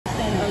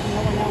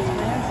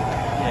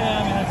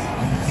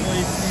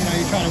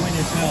try to win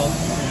yourself.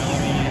 You know, I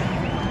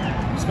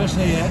mean,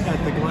 especially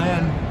at the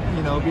Glen,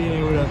 you know, being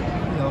able to,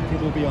 you know,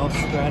 people will be off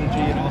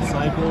strategy and off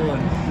cycle,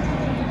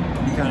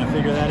 and you kind of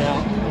figure that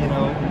out, you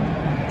know,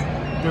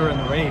 during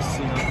the race.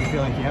 You know, if you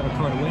feel like you have a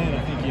car to win,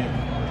 I think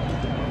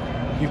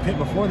you pit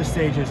before the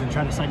stages and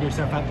try to psych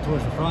yourself out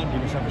towards the front and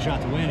give yourself a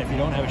shot to win. If you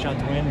don't have a shot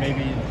to win,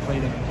 maybe you play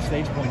the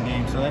stage point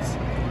game. So that's,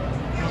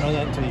 I don't know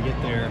that until you get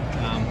there.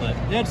 But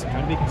yeah, just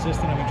trying to be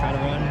consistent. I mean, try to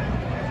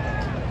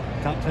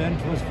run top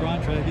 10 towards the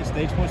front, try to get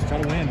stage points,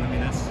 try to win. I mean,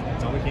 that's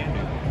all we can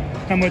do.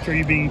 How much are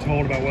you being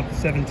told about what the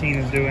 17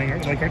 is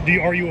doing? Like,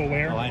 are you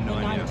aware? Oh, I had no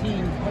idea.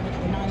 19, what is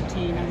the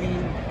 19? I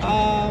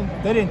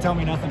mean, they didn't tell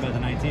me nothing about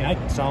the 19.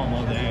 I saw them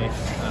all day,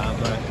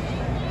 but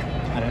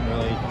I didn't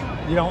really.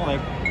 You don't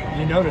like.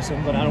 You notice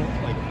them, but I don't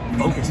like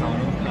focus on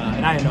them.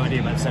 And I had no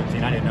idea about the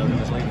 17. I didn't know that it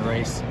was late in the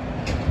race.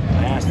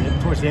 I asked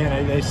it towards the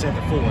end. They said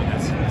the 4.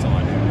 That's all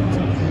I knew.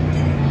 So.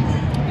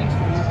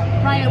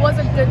 Ryan, it was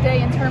a good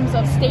day in terms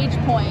of stage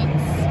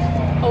points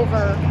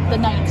over the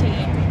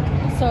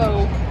 19.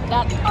 So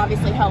that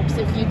obviously helps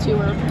if you two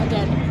are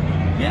again.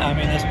 Yeah, I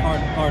mean that's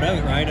part of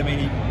it, right? I mean,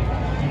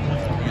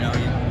 you know,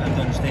 you have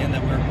to understand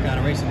that we're kind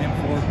of racing him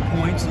for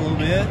points a little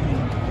bit.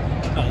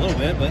 Not a little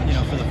bit, but you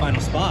know, for the final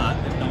spot,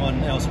 if no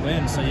one else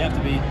wins, so you have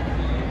to be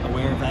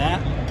aware of that,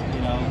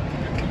 you know,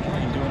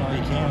 and doing all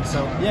you can.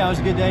 So yeah, it was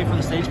a good day for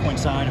the stage point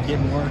side of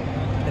getting more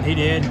than he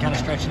did, kind of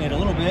stretching it a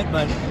little bit,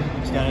 but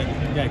you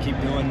gotta keep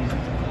doing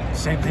the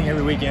same thing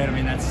every weekend. I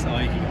mean, that's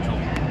all you can control.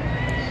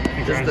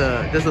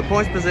 Does the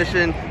points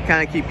position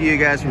kind of keep you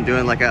guys from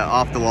doing like a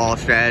off the wall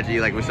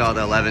strategy like we saw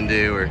the 11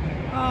 do, or?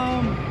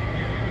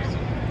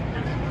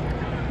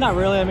 Not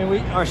really. I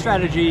mean, our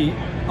strategy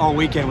all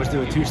weekend was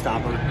do a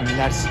 2-stopper. I mean,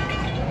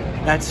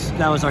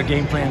 that was our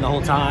game plan the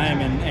whole time,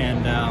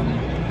 and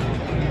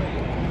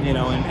you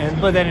know,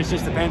 but then it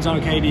just depends on,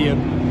 okay, do you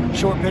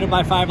short pit it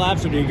by 5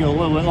 laps or do you go a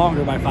little bit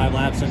longer by 5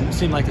 laps? And it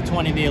seemed like the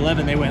 20 and the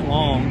 11 they went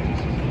long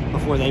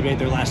before they made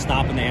their last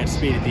stop and they had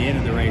speed at the end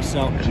of the race.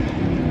 So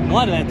a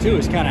lot of that too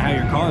is kind of how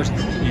your car's,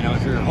 you know,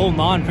 if you're holding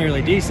on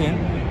fairly decent,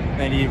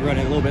 then you run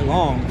it a little bit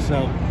long.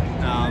 So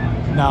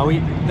no,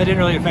 that didn't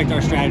really affect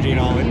our strategy at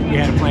all. We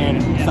had a plan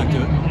and stuck to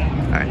it.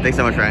 All right, thanks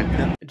so much, Ryan.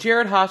 Yeah.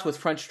 Jared Haas with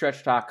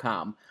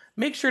Frontstretch.com.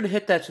 Make sure to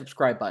hit that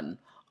subscribe button.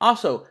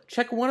 Also,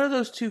 check one of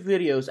those 2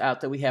 videos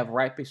out that we have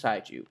right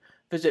beside you.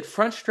 Visit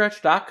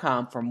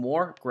Frontstretch.com for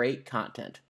more great content.